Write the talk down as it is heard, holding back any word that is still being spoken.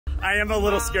I am a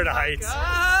little scared of heights.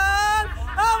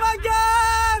 Oh my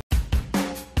God!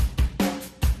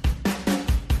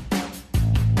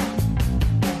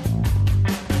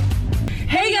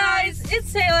 Hey guys,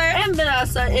 it's Taylor and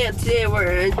Vanessa, and today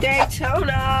we're in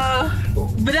Daytona.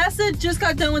 Vanessa just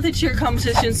got done with the cheer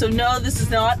competition, so no, this is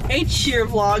not a cheer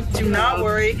vlog, do not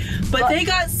worry. But they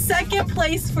got second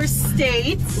place for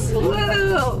states.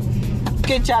 Woo!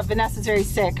 Good job. Vanessa's very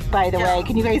sick, by the way.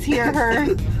 Can you guys hear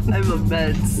her? I'm a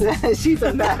mess. She's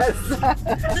a mess.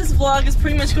 This vlog is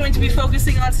pretty much going to be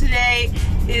focusing on today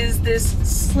is this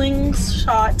Sling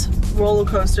Shot roller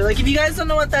coaster. Like, if you guys don't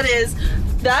know what that is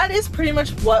pretty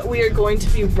much what we are going to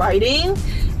be riding.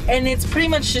 And it's pretty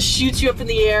much just shoots you up in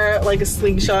the air like a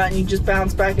slingshot and you just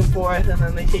bounce back and forth and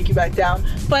then they take you back down.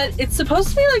 But it's supposed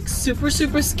to be like super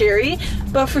scary,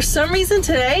 but for some reason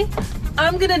today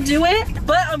I'm gonna do it,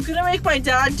 but I'm gonna make my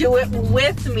dad do it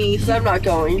with me. So I'm not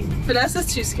going.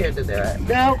 Vanessa's too scared to do it.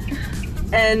 Nope.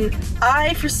 And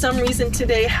I, for some reason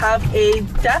today, have a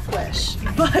death wish.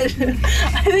 But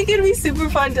I think it'd be super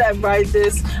fun to ride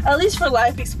this, at least for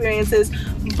life experiences.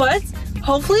 But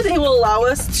hopefully they will allow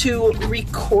us to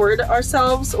record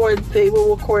ourselves, or they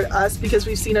will record us, because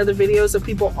we've seen other videos of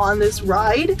people on this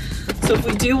ride. So if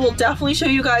we do, we'll definitely show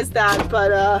you guys that.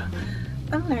 But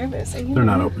I'm nervous. They're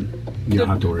not open. You don't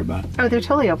have to worry about it. Oh, they're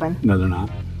totally open. No, they're not.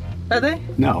 Are they?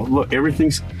 No, look,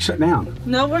 everything's shut down.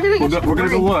 No, we're gonna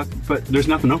go look, but there's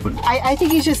nothing open. I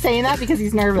think he's just saying that because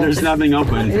he's nervous. There's nothing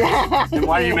open. And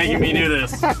why are you making me do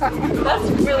this? That's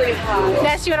really high.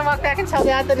 Ness, you want to walk back and tell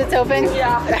Dad that it's open?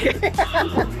 Yeah.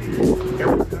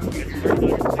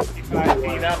 65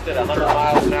 feet up at 100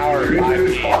 miles an hour.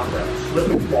 Slip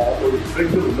and fall or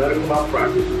restricted medical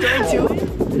malpractice. Can I do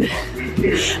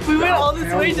it? We went all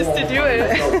this way just to do it.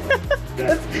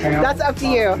 That's up to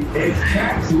you. It's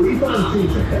tax refund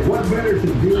season. And what better to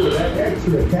do with that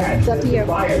extra cash It's up to you.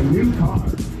 buy a new car?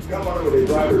 Come on over to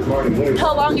driver's market.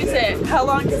 How long is it? How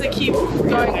long does it keep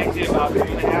going? Actually, about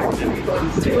 2.5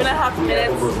 minutes. 2.5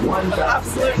 minutes of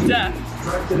absolute death.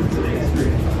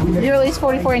 You're at least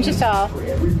 44 inches tall.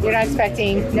 You're not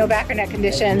expecting no back or neck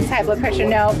conditions, high blood pressure,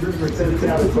 no.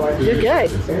 You're good.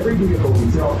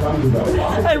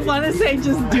 I want to say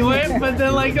just do it, but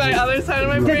then like my other side of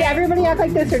my Does brain. everybody act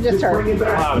like this or just her?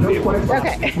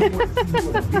 Okay.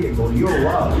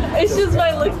 It's just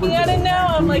by looking at it now,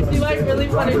 I'm like, do I really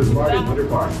want to do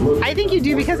that? I think you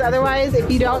do, because otherwise, if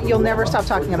you don't, you'll never stop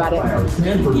talking about it.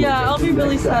 Yeah, I'll be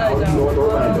really sad I don't.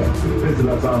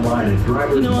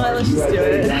 You know what, let's just do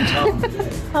it.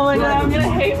 Oh my god, I'm gonna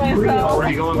hate myself. Are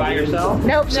you going by yourself?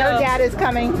 Nope, No. no, Dad is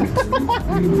coming.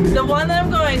 The one that I'm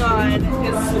going on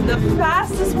is the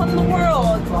fastest one in the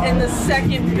world and the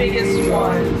second biggest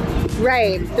one.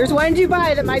 Right. There's one in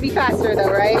Dubai that might be faster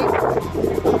though, right?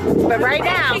 But right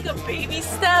now, Take a baby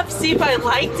step, see if I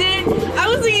liked it. I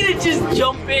was thinking to just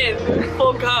jump in,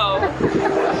 full go.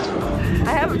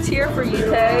 I have a tear for you,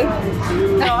 Tay.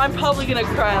 No, I'm probably gonna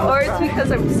cry. Or it's because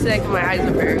I'm sick and my eyes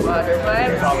are very watered, but I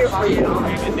have a tear for you.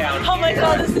 Oh my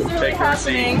god, this is really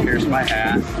happening. Here's my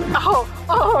hat. oh,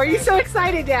 are you so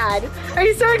excited, Dad? Are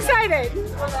you so excited?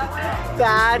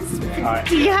 That's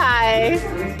pretty high.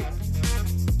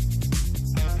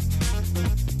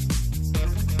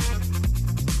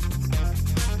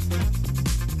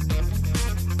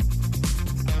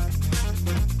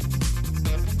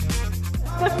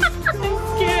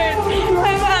 I'm scared.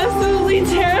 I'm absolutely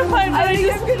terrified. I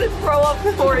think I'm gonna throw up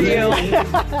for you.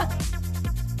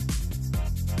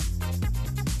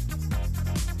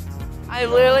 I'm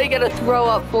literally gonna throw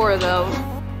up for them.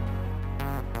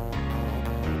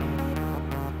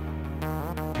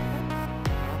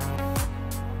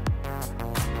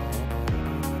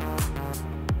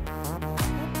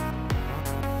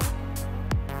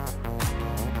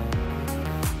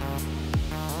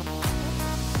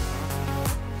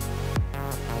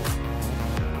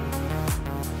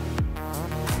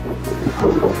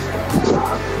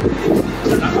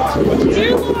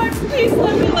 Dear Lord, please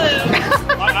let me live.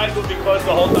 My eyes will be closed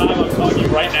the whole time. I'm telling you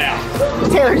right now.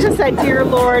 Taylor just said, "Dear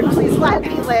Lord, please let me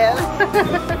live."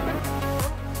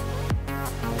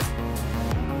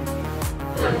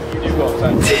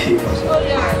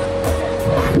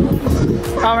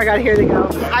 Oh my god, here they go.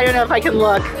 I don't know if I can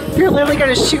look. You're literally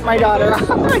gonna shoot my daughter.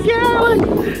 I can't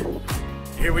look.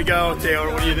 Here we go,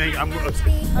 Taylor. What do you think? I'm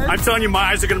telling you, my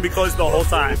eyes are going to be closed the whole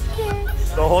time.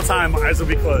 The whole time, my eyes will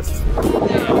be closed.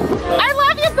 I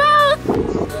love you both!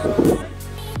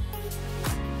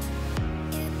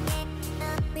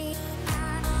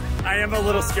 I am a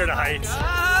little scared of heights.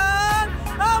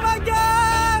 Oh my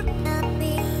god!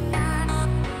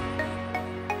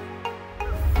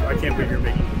 I can't believe you're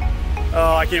making.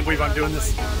 Oh, I can't believe I'm doing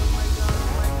this.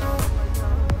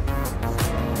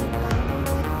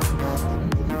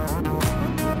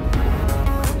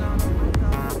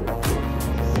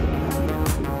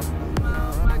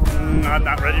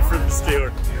 ready for this,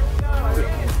 Taylor.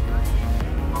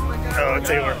 Oh,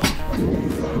 Taylor.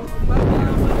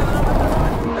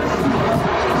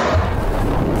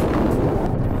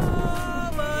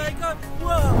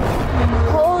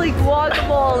 Holy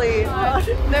guacamole!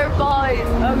 They're falling.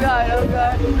 Oh god, oh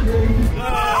god.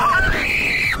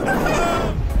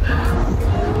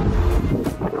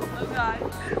 Oh god.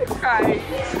 I'm crying.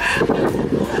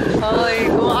 Holy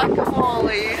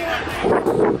guacamole.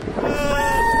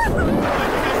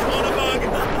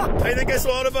 I think I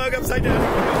swallowed a bug upside down.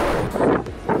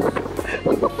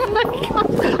 Oh my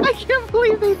god, I can't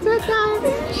believe they did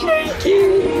that.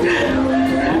 Shaky.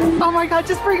 Oh my god,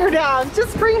 just bring her down.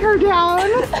 Just bring her down.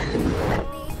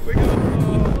 We go.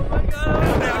 Oh my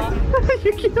god.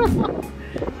 You can't.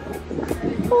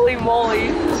 Holy moly.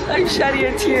 I'm shedding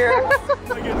a tear. Oh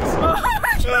my goodness.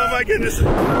 Oh my goodness.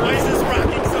 Why is this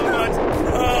rocking so much?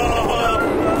 Oh,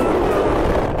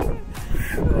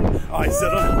 I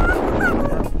said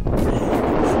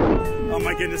oh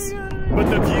my goodness. But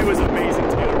the view is amazing too.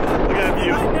 Look at that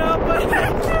view. I know, but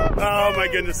Oh my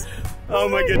goodness. Oh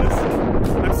my goodness.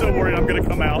 I'm so worried I'm gonna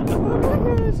come out.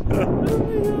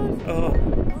 Oh.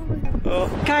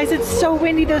 Guys, it's so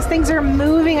windy. Those things are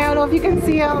moving. I don't know if you can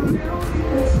see them.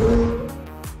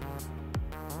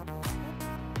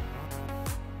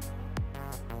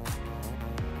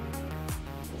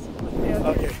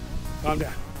 Okay, calm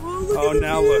down. Oh,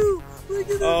 now look.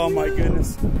 Oh my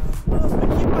goodness.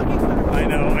 I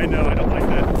know, I don't like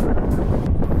that.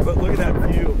 But look at that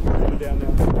view down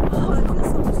there.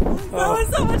 that was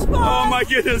so much fun. Oh my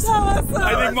goodness. That was so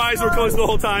I think my eyes were closed the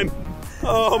whole time.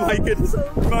 Oh my goodness.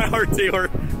 My heart, Taylor.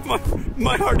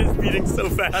 My heart is beating so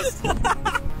fast.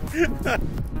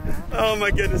 Oh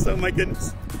my goodness, oh my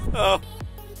goodness. Oh.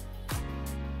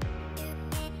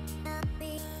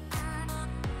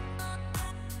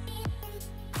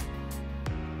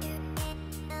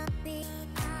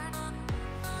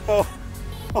 Oh.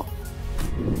 Oh.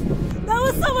 That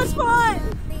was so much fun.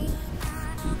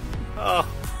 Oh.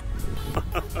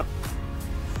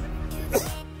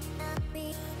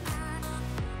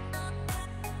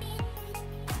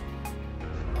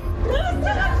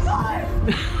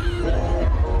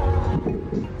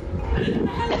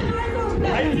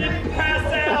 I didn't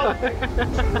pass out. That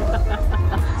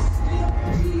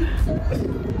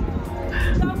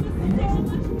was so much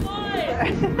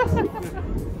fun.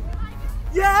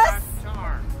 Yes.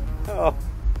 Oh.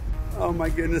 Oh my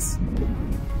goodness.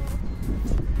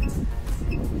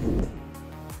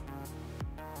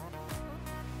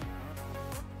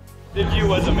 The view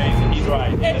was amazing. He's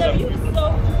right. And the view was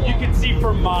so cool. You could see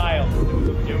for miles.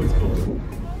 It was cool.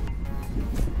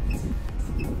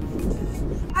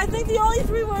 I think the only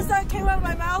 3 words that came out of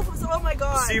my mouth was "oh my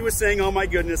god." She was saying "oh my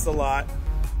goodness" a lot.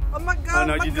 Oh my god. Oh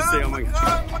no, my you just god, say "oh my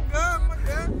god." Oh my god. Oh my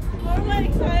god. All my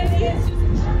anxiety is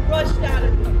just rushed out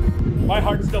of me. My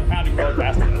heart's still pounding really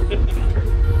fast. Oh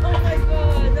my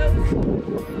god, that was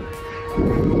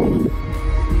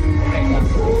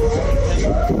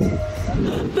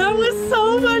That was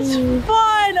so much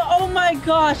fun! Oh my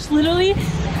gosh, literally,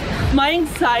 my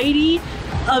anxiety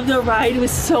of the ride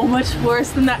was so much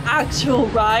worse than the actual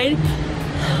ride.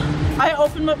 I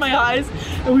opened up my eyes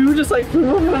and we were just like,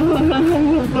 oh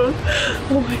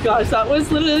my gosh, that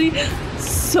was literally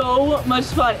so much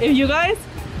fun. If you guys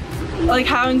like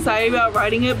have anxiety about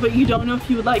riding it but you don't know if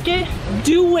you would like it,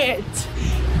 do it.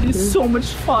 It is so much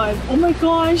fun. Oh my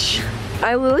gosh.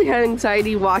 I literally had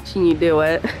anxiety watching you do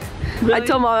it. Really? I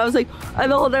told Mom, I was like,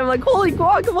 and the whole time I'm like, holy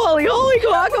guacamole, holy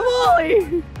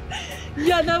guacamole.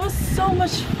 Yeah, that was so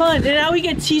much fun. And now we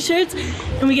get t-shirts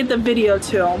and we get the video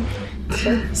too.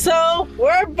 So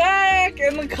we're back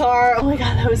in the car. Oh my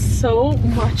god, that was so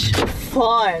much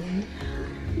fun.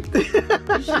 You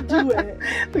should do it.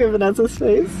 Look at Vanessa's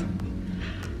face.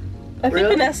 I think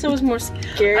Vanessa was more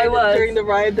scared during the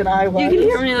ride than I was. You can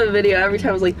hear me in the video every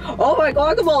time I was like, oh my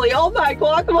guacamole, oh my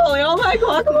guacamole, oh my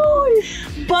guacamole.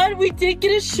 But we did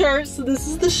get a shirt, so this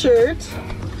is the shirt.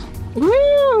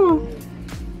 Woo!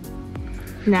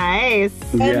 Nice.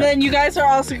 And then you guys are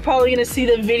also probably gonna see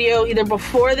the video either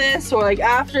before this or like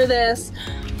after this.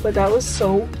 But that was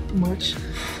so much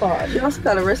fun. You also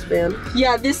got a wristband.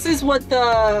 Yeah, this is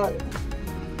the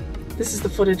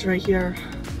footage right here.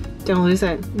 Don't lose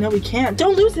it. No, we can't.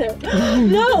 Don't lose it.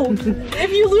 No.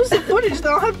 If you lose the footage,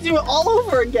 then I'll have to do it all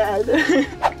over again.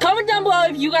 Comment down below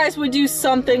if you guys would do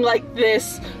something like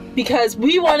this, because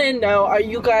we want to know, are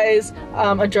you guys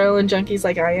adrenaline junkies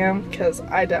like I am? Because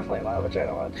I definitely love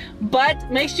adrenaline. But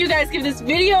make sure you guys give this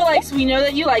video a like so we know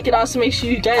that you like it. Also make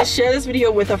sure you guys share this video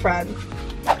with a friend.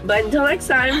 But until next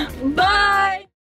time, bye!